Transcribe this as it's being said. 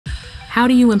How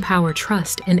do you empower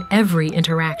trust in every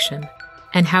interaction?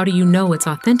 And how do you know it's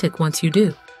authentic once you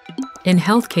do? In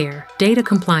healthcare, data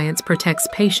compliance protects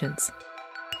patients.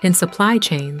 In supply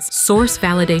chains, source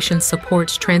validation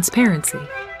supports transparency.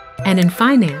 And in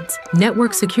finance,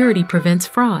 network security prevents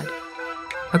fraud.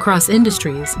 Across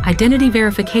industries, identity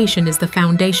verification is the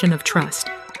foundation of trust.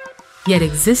 Yet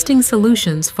existing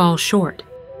solutions fall short.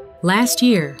 Last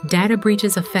year, data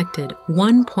breaches affected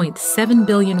 1.7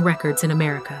 billion records in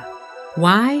America.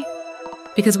 Why?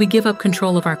 Because we give up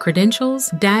control of our credentials,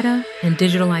 data, and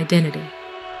digital identity.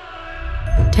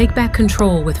 Take back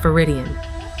control with Veridian,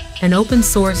 an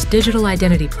open-source digital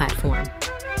identity platform.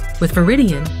 With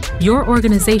Veridian, your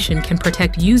organization can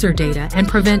protect user data and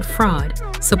prevent fraud,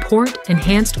 support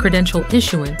enhanced credential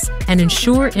issuance, and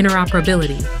ensure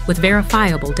interoperability with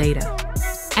verifiable data.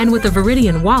 And with the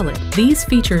Veridian Wallet, these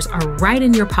features are right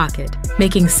in your pocket,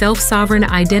 making self-sovereign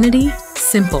identity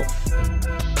simple.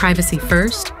 Privacy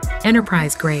first,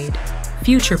 enterprise grade,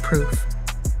 future-proof.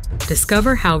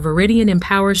 Discover how Veridian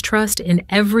empowers trust in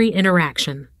every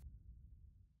interaction.